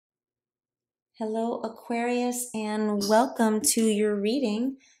Hello, Aquarius, and welcome to your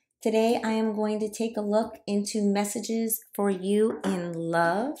reading. Today, I am going to take a look into messages for you in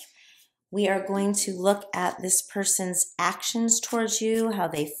love. We are going to look at this person's actions towards you, how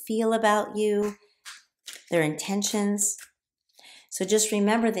they feel about you, their intentions. So just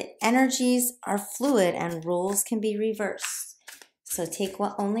remember that energies are fluid and roles can be reversed. So take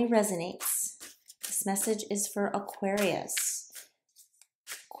what only resonates. This message is for Aquarius.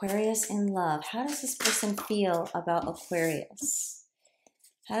 Aquarius in love. How does this person feel about Aquarius?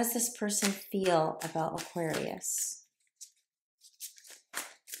 How does this person feel about Aquarius?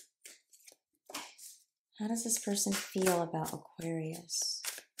 How does this person feel about Aquarius?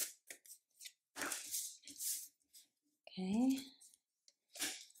 Okay.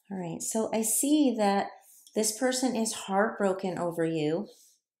 All right. So I see that this person is heartbroken over you.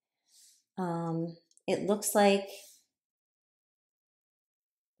 It looks like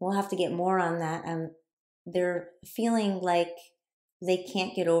we'll have to get more on that. They're feeling like they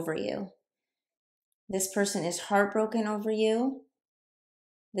can't get over you. This person is heartbroken over you.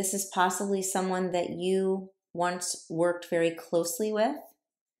 This is possibly someone that you once worked very closely with.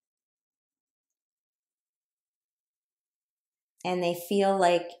 And they feel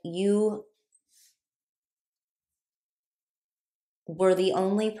like you were the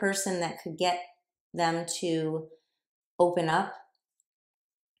only person that could get them to open up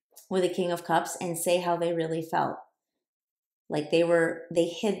with the King of Cups and say how they really felt. Like they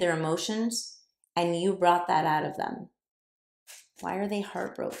hid their emotions and you brought that out of them. Why are they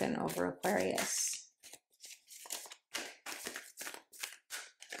heartbroken over Aquarius?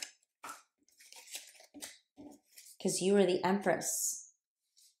 Because you are the Empress,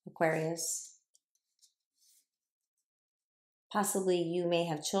 Aquarius. Possibly you may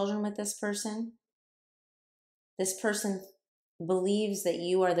have children with this person. This person believes that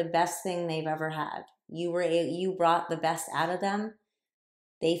you are the best thing they've ever had. You brought the best out of them.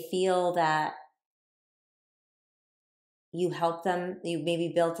 They feel that you helped them. You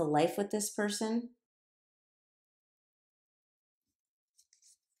maybe built a life with this person.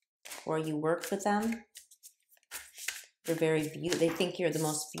 Or you worked with them. They're very beautiful. They think you're the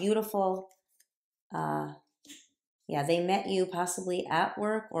most beautiful. Yeah, they met you possibly at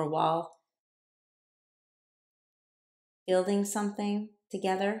work or while building something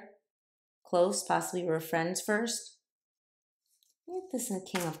together. Close, possibly you were friends first. Look at this in the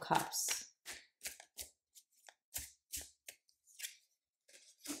King of Cups.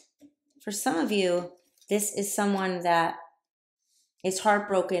 For some of you, this is someone that is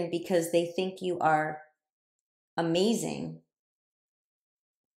heartbroken because they think you are amazing.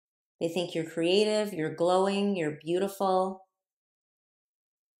 They think you're creative, you're glowing, you're beautiful.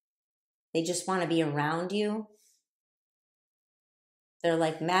 They just want to be around you. They're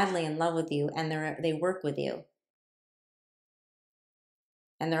like madly in love with you and they work with you.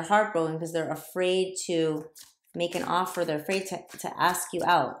 And they're heartbroken because they're afraid to make an offer. They're afraid to ask you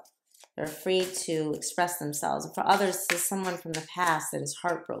out. They're afraid to express themselves. And for others, this is someone from the past that is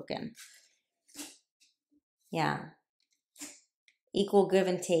heartbroken. Yeah. Equal give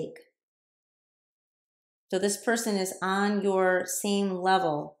and take. So this person is on your same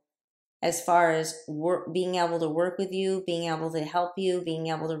level as far as being able to work with you, being able to help you, being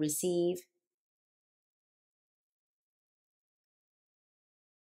able to receive.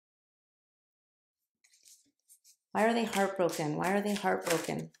 Why are they heartbroken? Why are they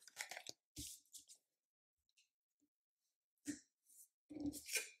heartbroken?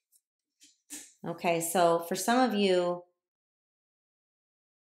 Okay, so for some of you,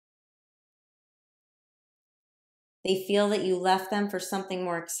 they feel that you left them for something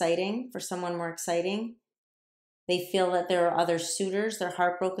more exciting, for someone more exciting. They feel that there are other suitors. They're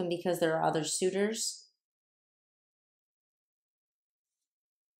heartbroken because there are other suitors.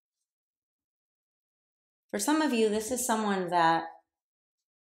 For some of you, this is someone that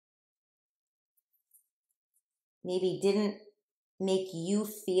maybe didn't make you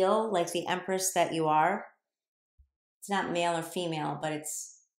feel like the Empress that you are. It's not male or female, but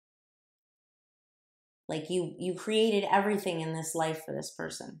it's like you created everything in this life for this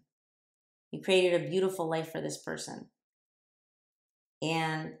person. You created a beautiful life for this person.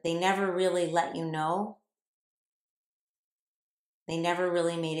 And they never really let you know. They never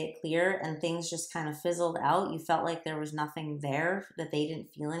really made it clear, and things just kind of fizzled out. You felt like there was nothing there, that they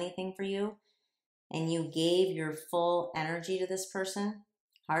didn't feel anything for you. And you gave your full energy to this person,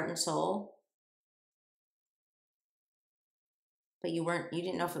 heart and soul. But you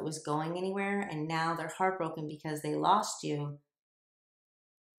didn't know if it was going anywhere, and now they're heartbroken because they lost you,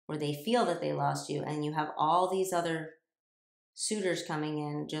 or they feel that they lost you, and you have all these other suitors coming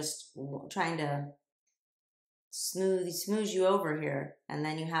in, just trying to smooth you over here. And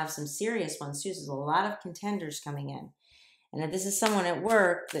then you have some serious ones too. So there's a lot of contenders coming in. And if this is someone at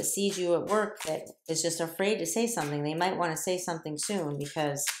work that sees you at work that is just afraid to say something, they might want to say something soon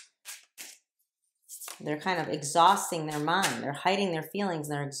because they're kind of exhausting their mind. They're hiding their feelings.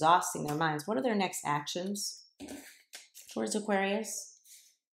 They're exhausting their minds. What are their next actions towards Aquarius?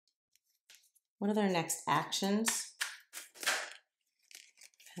 What are their next actions?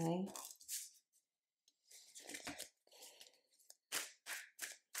 Okay.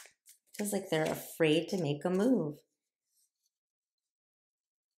 Feels like they're afraid to make a move.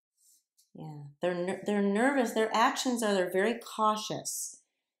 Yeah, they're nervous. Their actions are, they're very cautious.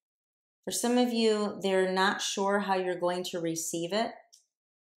 For some of you, they're not sure how you're going to receive it.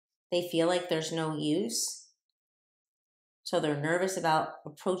 They feel like there's no use. So they're nervous about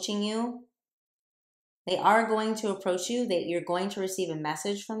approaching you. They are going to approach you. You're going to receive a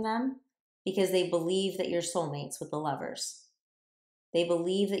message from them because they believe that you're soulmates with the Lovers. They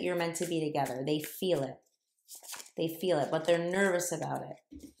believe that you're meant to be together. They feel it. They feel it, but they're nervous about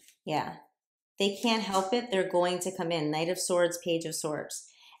it. Yeah. They can't help it. They're going to come in. Knight of Swords, Page of Swords.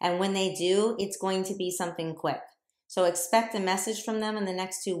 And when they do, it's going to be something quick. So expect a message from them in the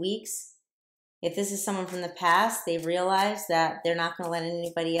next 2 weeks. If this is someone from the past, they've realized that they're not going to let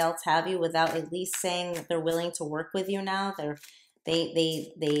anybody else have you without at least saying that they're willing to work with you now. They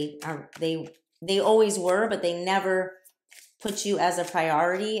always were, but they never put you as a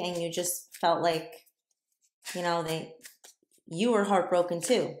priority, and you just felt like, you know, you were heartbroken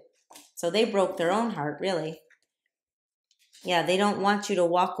too. So they broke their own heart, really. Yeah, they don't want you to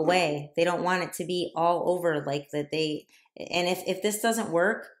walk away. They don't want it to be all over like that. And if this doesn't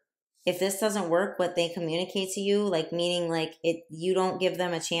work, what they communicate to you, like meaning like you don't give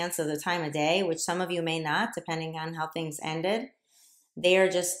them a chance of the time of day, which some of you may not, depending on how things ended. They are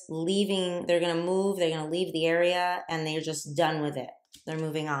just leaving. They're going to move. They're going to leave the area, and they're just done with it. They're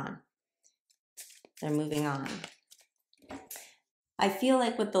moving on. They're moving on. I feel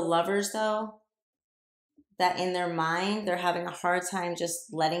like with the Lovers, though, that in their mind, they're having a hard time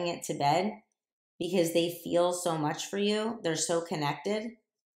just letting it to bed because they feel so much for you. They're so connected.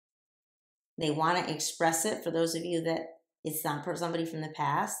 They want to express it for those of you that it's not for somebody from the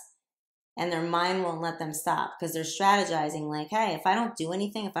past. And their mind won't let them stop because they're strategizing like, hey, if I don't do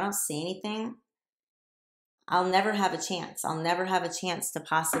anything, if I don't say anything, I'll never have a chance. I'll never have a chance to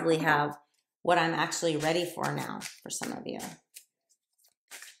possibly have what I'm actually ready for now for some of you.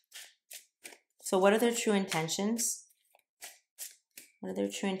 So what are their true intentions? What are their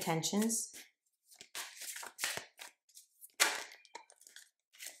true intentions?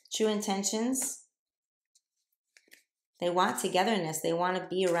 True intentions. They want togetherness. They want to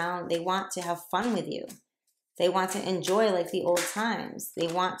be around. They want to have fun with you. They want to enjoy like the old times. They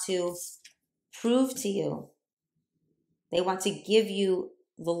want to prove to you. They want to give you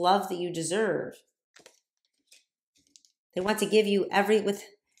the love that you deserve. They want to give you with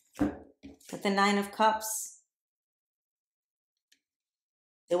the Nine of Cups.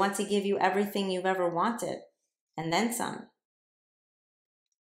 They want to give you everything you've ever wanted and then some.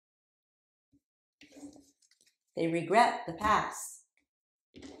 They regret the past.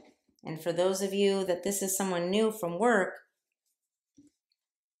 And for those of you that this is someone new from work,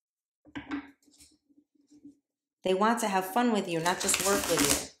 they want to have fun with you, not just work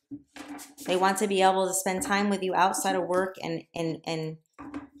with you. They want to be able to spend time with you outside of work and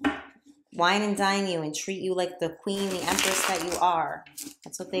wine and dine you and treat you like the queen, the empress that you are.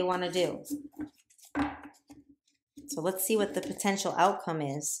 That's what they want to do. So let's see what the potential outcome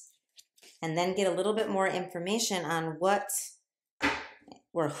is, and then get a little bit more information on what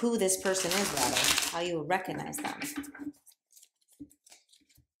or who this person is, rather, how you would recognize them.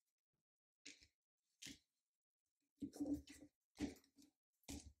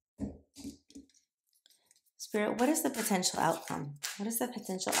 Spirit, what is the potential outcome? What is the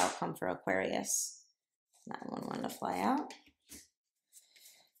potential outcome for Aquarius? 911 to fly out.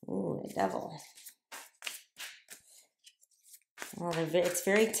 Ooh, the Devil. Well, it's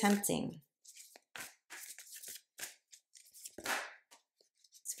very tempting.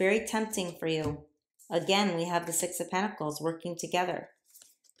 It's very tempting for you. Again, we have the Six of Pentacles working together.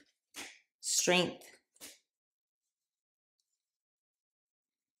 Strength.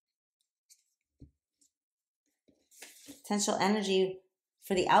 Potential energy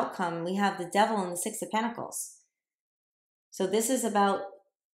for the outcome, we have the Devil and the Six of Pentacles. So this is about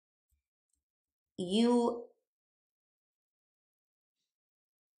you.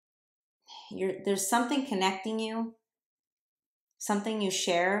 There's something connecting you, something you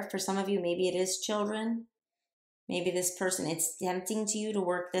share. For some of you, maybe it is children. Maybe this person, it's tempting to you to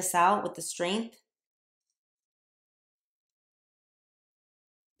work this out with the strength,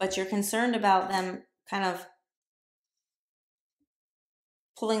 but you're concerned about them kind of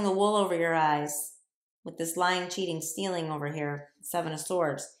pulling the wool over your eyes with this lying, cheating, stealing over here, Seven of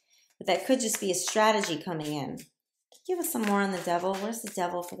Swords. But that could just be a strategy coming in. Give us some more on the devil. Where's the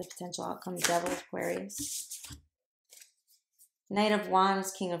devil for the potential outcome? Devil, Aquarius. Knight of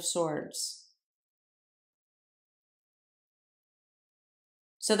Wands, King of Swords.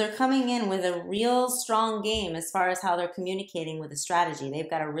 So they're coming in with a real strong game as far as how they're communicating with a strategy. They've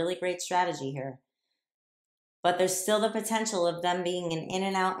got a really great strategy here. But there's still the potential of them being an in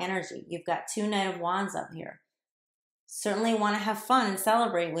and out energy. You've got two Knight of Wands up here. Certainly want to have fun and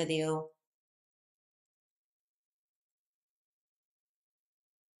celebrate with you.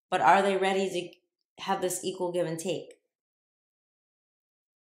 But are they ready to have this equal give and take?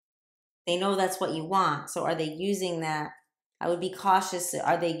 They know that's what you want. So are they using that? I would be cautious.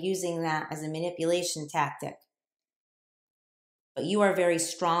 Are they using that as a manipulation tactic? But you are very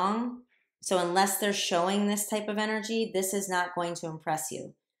strong. So unless they're showing this type of energy, this is not going to impress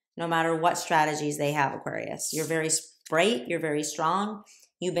you, no matter what strategies they have, Aquarius. You're very bright. You're very strong.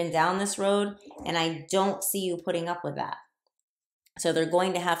 You've been down this road, and I don't see you putting up with that. So they're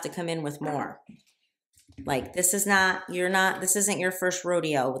going to have to come in with more. Like, this isn't your first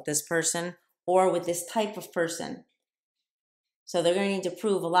rodeo with this person or with this type of person. So they're going to need to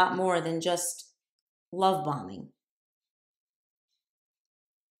prove a lot more than just love bombing.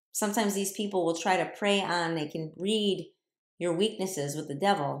 Sometimes these people will try to prey on, they can read your weaknesses with the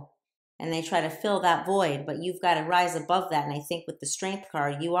devil, and they try to fill that void, but you've got to rise above that. And I think with the Strength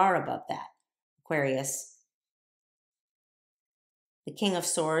card, you are above that, Aquarius. The King of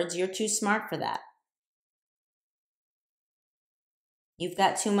Swords, you're too smart for that. You've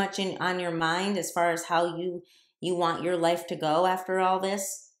got too much on your mind as far as how you want your life to go after all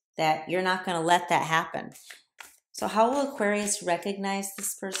this, that you're not going to let that happen. So how will Aquarius recognize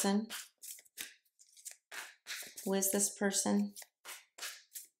this person? Who is this person?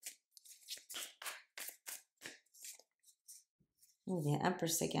 Oh, the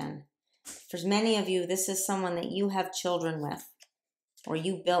Empress again. For many of you, this is someone that you have children with, or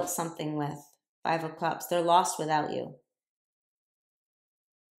you built something with. Five of Cups. They're lost without you.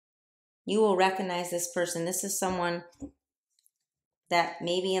 You will recognize this person. This is someone that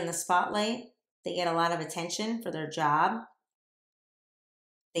maybe in the spotlight, they get a lot of attention for their job.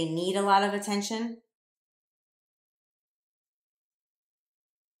 They need a lot of attention.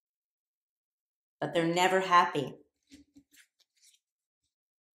 But they're never happy.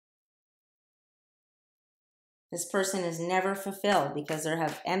 This person is never fulfilled because they're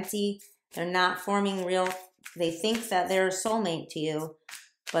not forming real, they think that they're a soulmate to you,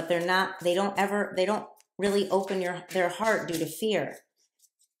 but they're not, they don't really open their heart due to fear.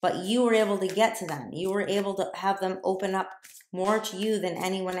 But you were able to get to them. You were able to have them open up more to you than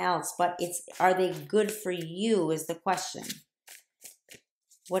anyone else. But are they good for you is the question.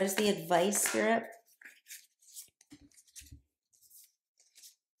 What is the advice, Spirit?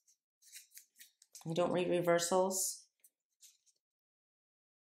 I don't read reversals.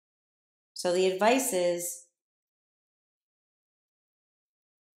 So the advice is,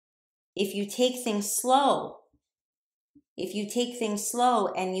 if you take things slow,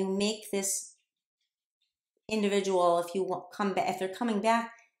 and you make this individual, if they're coming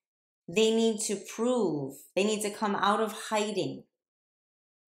back, they need to prove, they need to come out of hiding.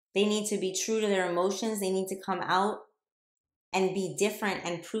 They need to be true to their emotions. They need to come out and be different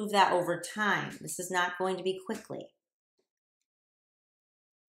and prove that over time. This is not going to be quickly.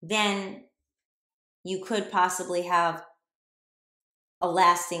 Then you could possibly have a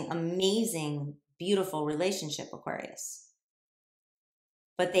lasting, amazing, beautiful relationship, Aquarius.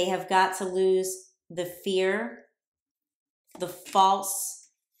 But they have got to lose the fear, the false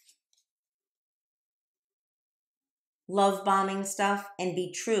love bombing stuff, and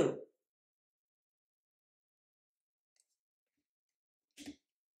be true.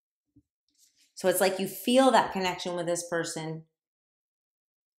 So it's like you feel that connection with this person,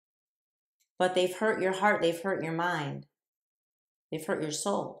 but they've hurt your heart, they've hurt your mind, they've hurt your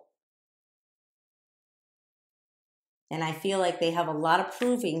soul. And I feel like they have a lot of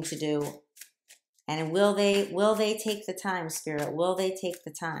proving to do. And will they take the time, Spirit? Will they take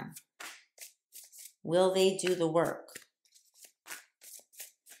the time? Will they do the work?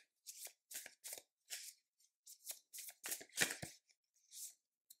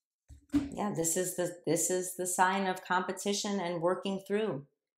 Yeah, this is the sign of competition and working through.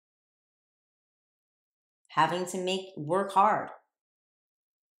 Having to work hard.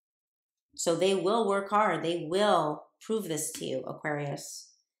 So they will work hard. They will prove this to you,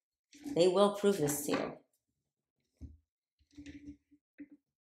 Aquarius. They will prove this to you.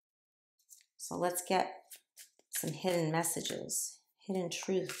 So let's get some hidden messages, hidden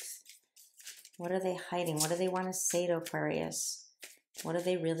truths. What are they hiding? What do they want to say to Aquarius? What do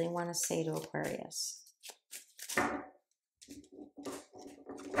they really want to say to Aquarius? I'm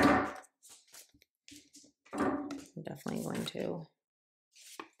definitely going to.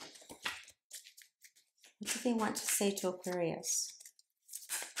 What do they want to say to Aquarius?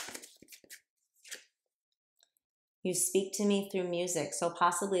 You speak to me through music. So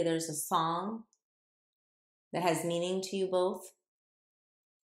possibly there's a song that has meaning to you both.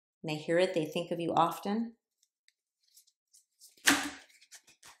 When they hear it, they think of you often.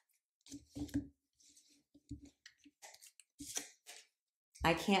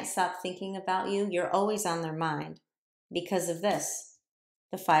 I can't stop thinking about you. You're always on their mind because of this,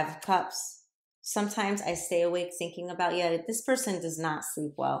 the Five of Cups. Sometimes I stay awake thinking about you. This person does not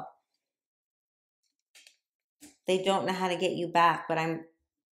sleep well. They don't know how to get you back, but I'm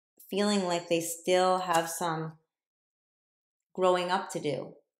feeling like they still have some growing up to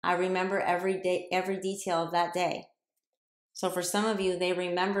do. I remember every day, every detail of that day. So for some of you, they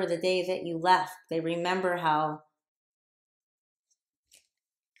remember the day that you left. They remember how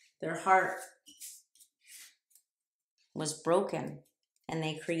their heart was broken and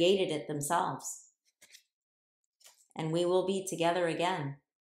they created it themselves. And we will be together again.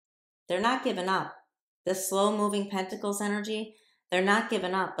 They're not giving up. The slow moving Pentacles energy, they're not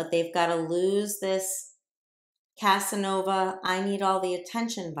giving up, but they've got to lose this Casanova, I need all the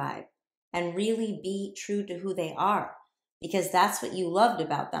attention vibe and really be true to who they are, because that's what you loved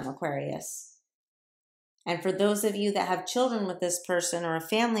about them, Aquarius. And for those of you that have children with this person or a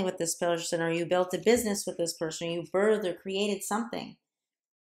family with this person, or you built a business with this person, or you birthed or created something,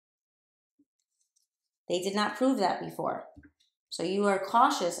 they did not prove that before. So you are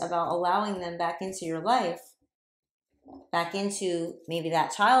cautious about allowing them back into your life, back into maybe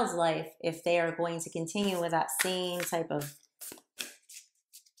that child's life, if they are going to continue with that same type of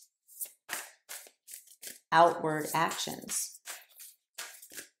outward actions.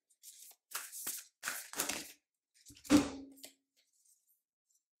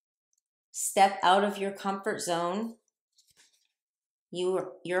 Step out of your comfort zone.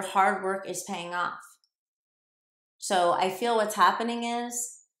 Your hard work is paying off. So I feel what's happening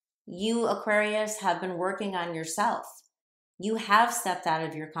is you, Aquarius, have been working on yourself. You have stepped out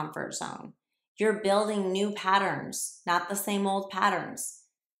of your comfort zone. You're building new patterns, not the same old patterns.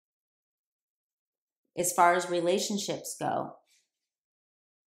 As far as relationships go,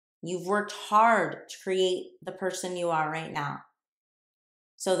 you've worked hard to create the person you are right now.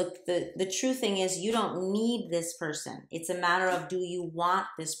 So the true thing is you don't need this person. It's a matter of, do you want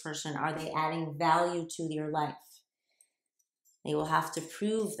this person? Are they adding value to your life? They will have to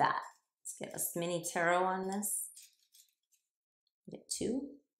prove that. Let's get a mini tarot on this. Get two.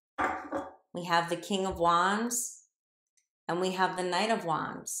 We have the King of Wands and we have the Knight of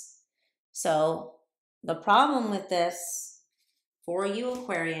Wands. So the problem with this for you,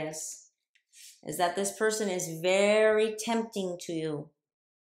 Aquarius, is that this person is very tempting to you.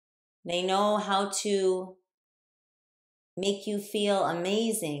 They know how to make you feel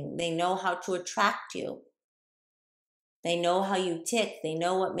amazing. They know how to attract you. They know how you tick. They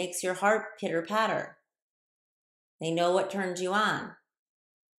know what makes your heart pitter-patter. They know what turns you on.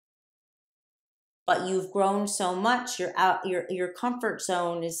 But you've grown so much, your comfort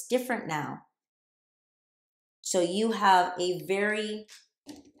zone is different now. So you have a very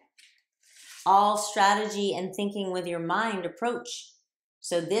all strategy and thinking with your mind approach.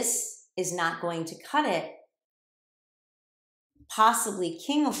 So this is not going to cut it. Possibly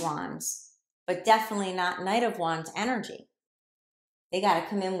King of Wands, but definitely not Knight of Wands energy. They got to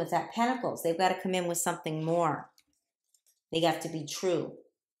come in with that Pentacles. They've got to come in with something more. They have to be true.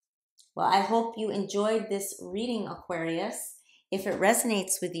 Well, I hope you enjoyed this reading, Aquarius. If it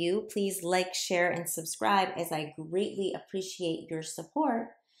resonates with you, please like, share, and subscribe, as I greatly appreciate your support.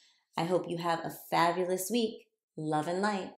 I hope you have a fabulous week. Love and light.